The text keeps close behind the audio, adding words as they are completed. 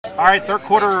All right, third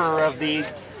quarter of the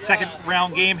second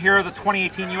round game here of the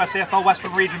 2018 USAFL Western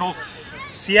Regionals.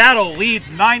 Seattle leads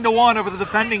 9-1 over the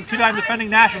two-time defending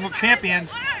national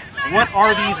champions. What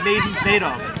are these Maidens made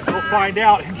of? We'll find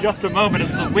out in just a moment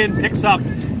as the wind picks up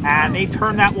and they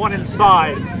turn that one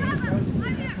inside.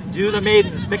 Do the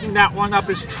Maidens. Picking that one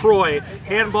up is Troy.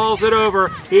 Handballs it over.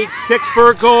 He kicks for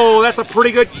a goal. That's a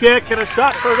pretty good kick and a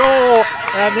shot for goal.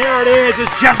 And there it is.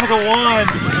 It's Jessica One,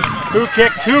 who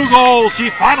kicked 2 goals. She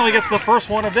finally gets the first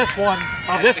one of this game.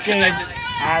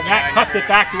 And that cuts it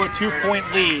back to a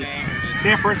 2-point lead.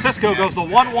 San Francisco goes to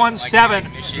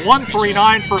 1-1-7,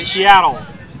 1-3-9 for Seattle.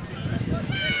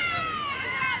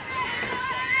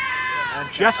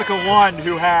 And Jessica One,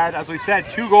 who had, as we said,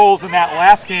 2 goals in that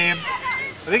last game.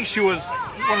 I think she was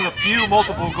one of the few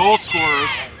multiple goal scorers.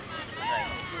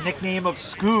 Nickname of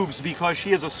Scoobs because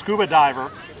she is a scuba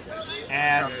diver.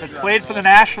 And had played for the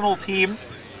national team.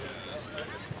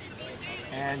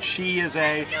 And she is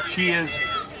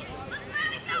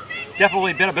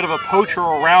definitely been a bit of a poacher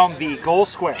around the goal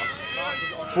square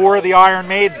for the Iron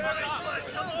Maidens.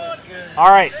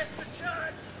 All right.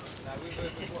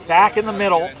 Back in the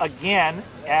middle again,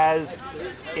 as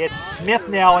it's Smith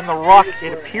now in the ruck,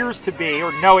 it appears to be,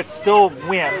 or no, it's still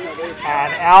Wynn.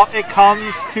 And out it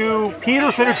comes to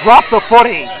Peterson, who dropped the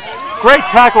footy. Great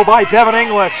tackle by Bevan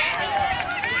English.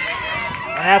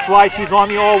 And that's why she's on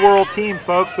the all-world team,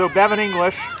 folks. So Bevan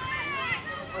English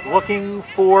looking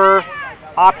for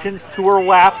options to her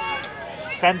left,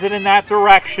 sends it in that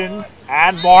direction,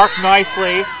 and marked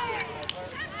nicely.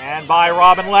 And by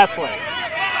Robin Leslie.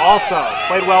 Also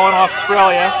played well in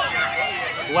Australia.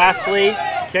 Leslie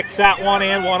kicks that one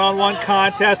in, one-on-one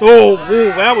contest. Oh,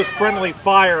 that was friendly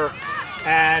fire.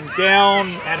 And down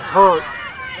and hurt.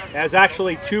 As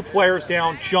actually 2 players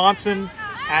down. Johnson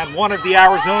and one of the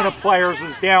Arizona players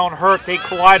was down hurt. They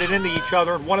collided into each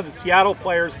other, and one of the Seattle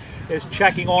players is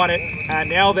checking on it. And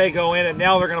now they go in, and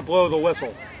now they're going to blow the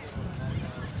whistle.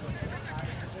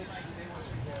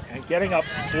 And getting up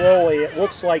slowly, it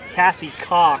looks like Cassie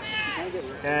Cox.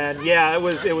 And yeah, it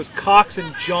was Cox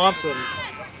and Johnson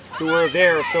who were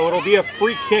there. So it'll be a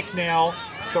free kick now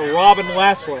to Robin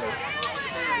Leslie.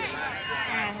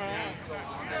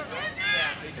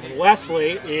 And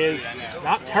Leslie is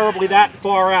not terribly that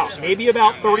far out, maybe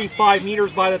about 35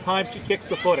 meters by the time she kicks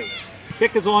the footy.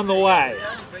 Kick is on the way.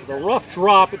 The rough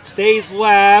drop, it stays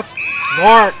left.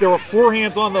 Mark, there were 4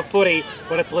 hands on the footy,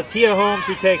 but it's Latia Holmes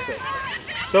who takes it.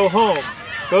 So Holmes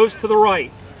goes to the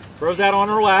right, throws that on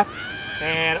her left,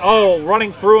 and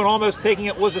running through and almost taking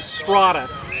it was Estrada.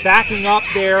 Backing up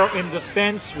there in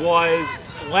defense was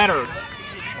Leonard.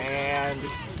 And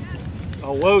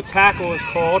a low tackle is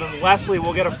called, and Leslie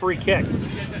will get a free kick.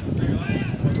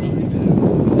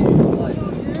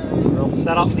 They'll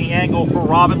set up the angle for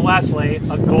Robin Leslie.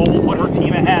 A goal will put her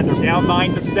team ahead. They're down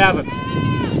 9-7.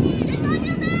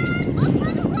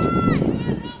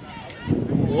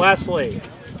 Leslie.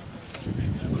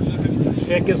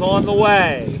 Kick is on the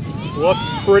way. Looks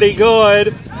pretty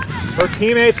good. Her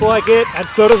teammates like it, and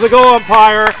so does the goal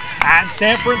umpire. And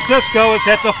San Francisco is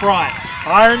at the front.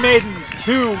 Iron Maidens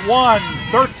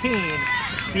 2-1-13.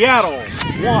 Seattle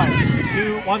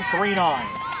 1-2-1-3-9.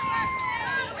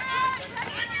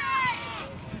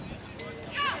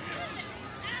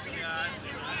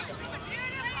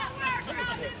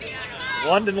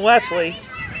 London Leslie.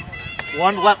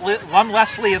 One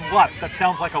Leslie and Lutz. That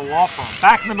sounds like a law firm.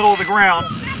 Back in the middle of the ground.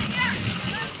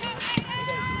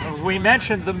 As we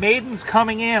mentioned, the Maidens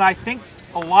coming in, I think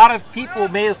a lot of people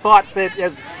may have thought that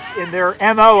as in their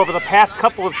MO over the past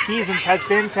couple of seasons has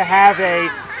been to have a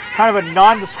kind of a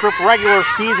nondescript regular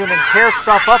season and tear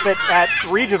stuff up at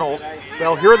regionals.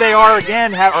 Well, here they are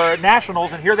again, or at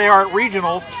nationals, and here they are at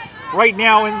regionals. Right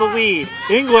now in the lead.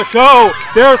 English,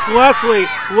 there's Leslie.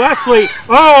 Leslie,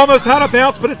 almost had a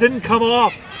bounce, but it didn't come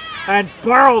off. And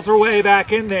barrels her way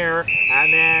back in there.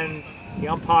 And then the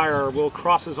umpire will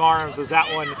cross his arms as that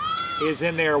one is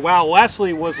in there. Wow,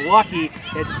 Leslie was lucky.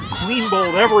 It clean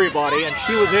bowled everybody, and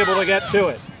she was able to get to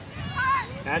it.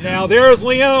 And now there's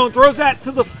Leone, throws that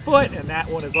to the foot, and that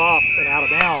one is off and out of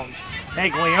bounds.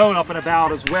 Meg Leone up and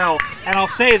about as well. And I'll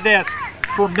say this,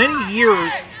 for many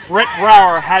years, Brett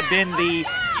Brower had been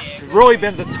really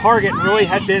been the target, and really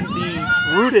had been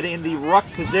rooted in the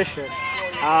ruck position,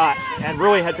 and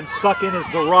really had been stuck in as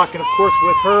the ruck. And of course,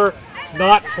 with her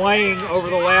not playing over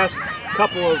the last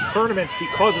couple of tournaments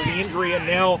because of the injury, and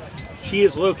now she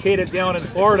is located down in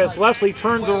Florida. As Leslie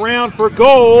turns around for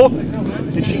goal.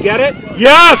 Did she get it?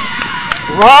 Yes!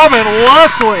 Robin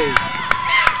Leslie,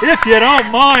 if you don't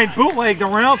mind, bootlegged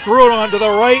around, threw it onto the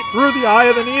right, through the eye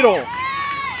of the needle.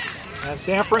 And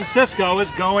San Francisco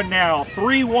is going now,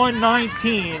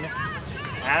 3-1-19,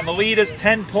 and the lead is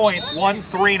 10 points,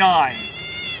 1-3-9.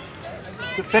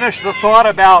 To finish the thought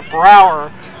about Brower,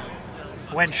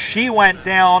 when she went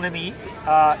down in the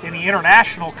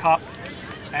International Cup,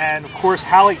 and of course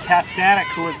Hallie Kastanek,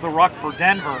 who is the ruck for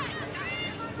Denver,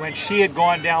 when she had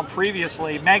gone down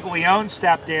previously, Meg Leone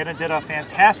stepped in and did a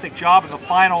fantastic job in the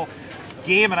final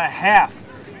game and a half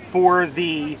for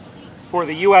the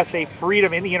USA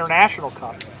Freedom in the International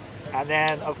Cup. And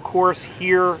then, of course,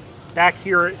 back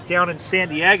here down in San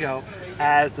Diego,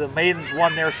 as the Maidens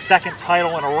won their second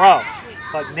title in a row.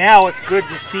 But now it's good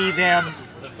to see them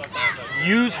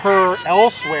use her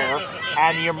elsewhere,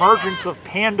 and the emergence of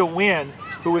Panda Wynn,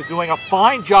 who is doing a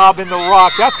fine job in the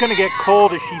ruck. That's going to get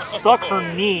cold as she stuck her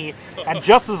knee. And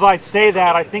just as I say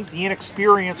that, I think the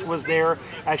inexperience was there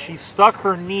as she stuck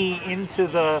her knee into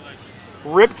the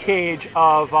rib cage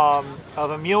of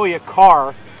Amelia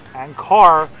Carr, and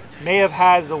Carr may have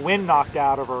had the wind knocked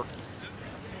out of her.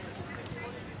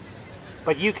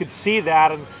 But you could see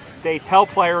that, and they tell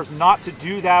players not to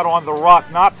do that on the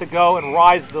ruck, not to go and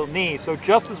rise the knee. So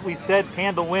just as we said,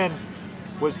 Panda Wynn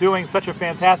was doing such a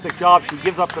fantastic job, she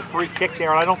gives up the free kick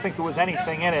there, and I don't think there was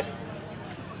anything in it.